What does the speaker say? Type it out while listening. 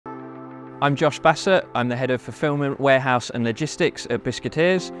I'm Josh Bassett. I'm the Head of Fulfillment, Warehouse and Logistics at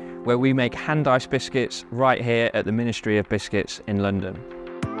Biscuiteers, where we make hand-diced biscuits right here at the Ministry of Biscuits in London.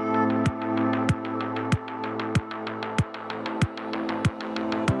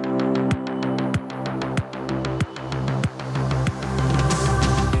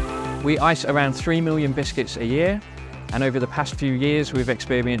 We ice around 3 million biscuits a year, and over the past few years we've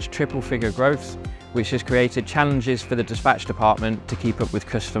experienced triple-figure growth, which has created challenges for the dispatch department to keep up with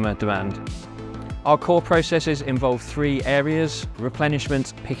customer demand. Our core processes involve 3 areas: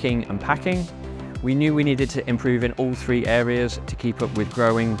 replenishment, picking and packing. We knew we needed to improve in all 3 areas to keep up with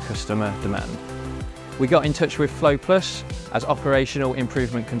growing customer demand. We got in touch with FlowPlus as operational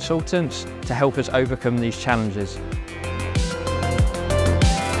improvement consultants to help us overcome these challenges.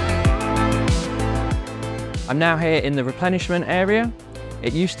 I'm now here in the replenishment area.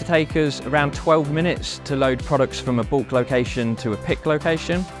 It used to take us around 12 minutes to load products from a bulk location to a pick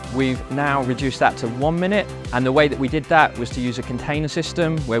location. We've now reduced that to 1 minute, and the way that we did that was to use a container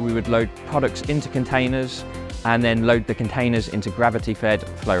system where we would load products into containers and then load the containers into gravity-fed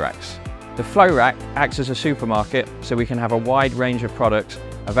flow racks. The flow rack acts as a supermarket, so we can have a wide range of products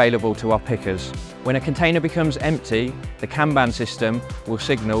available to our pickers. When a container becomes empty, the Kanban system will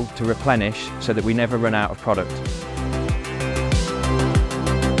signal to replenish so that we never run out of product.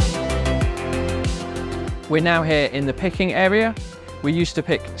 We're now here in the picking area. We used to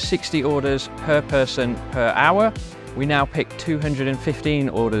pick 60 orders per person per hour. We now pick 215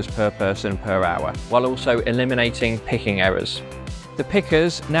 orders per person per hour, while also eliminating picking errors. The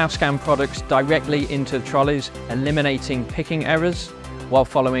pickers now scan products directly into the trolleys, eliminating picking errors, while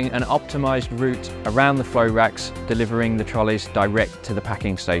following an optimised route around the flow racks, delivering the trolleys direct to the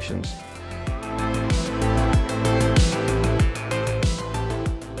packing stations.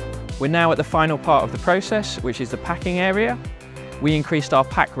 We're now at the final part of the process, which is the packing area. We increased our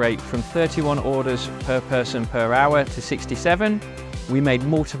pack rate from 31 orders per person per hour to 67. We made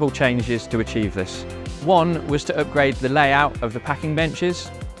multiple changes to achieve this. 1 was to upgrade the layout of the packing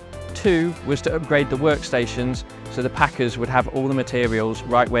benches. 2 was to upgrade the workstations so the packers would have all the materials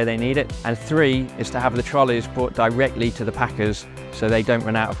right where they need it. And 3 is to have the trolleys brought directly to the packers so they don't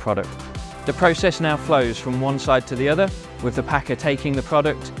run out of product. The process now flows from one side to the other, with the packer taking the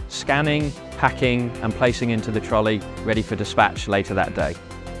product, scanning, packing and placing into the trolley, ready for dispatch later that day.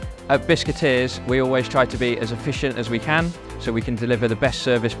 At Biscuiteers, we always try to be as efficient as we can so we can deliver the best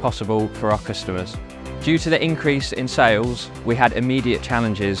service possible for our customers. Due to the increase in sales, we had immediate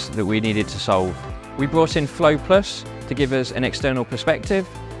challenges that we needed to solve. We brought in FlowPlus to give us an external perspective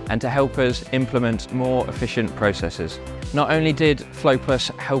and to help us implement more efficient processes. Not only did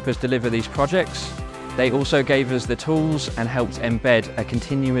FlowPlus help us deliver these projects, they also gave us the tools and helped embed a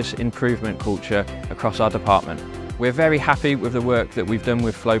continuous improvement culture across our department. We're very happy with the work that we've done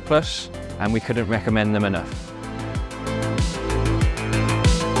with FlowPlus, and we couldn't recommend them enough.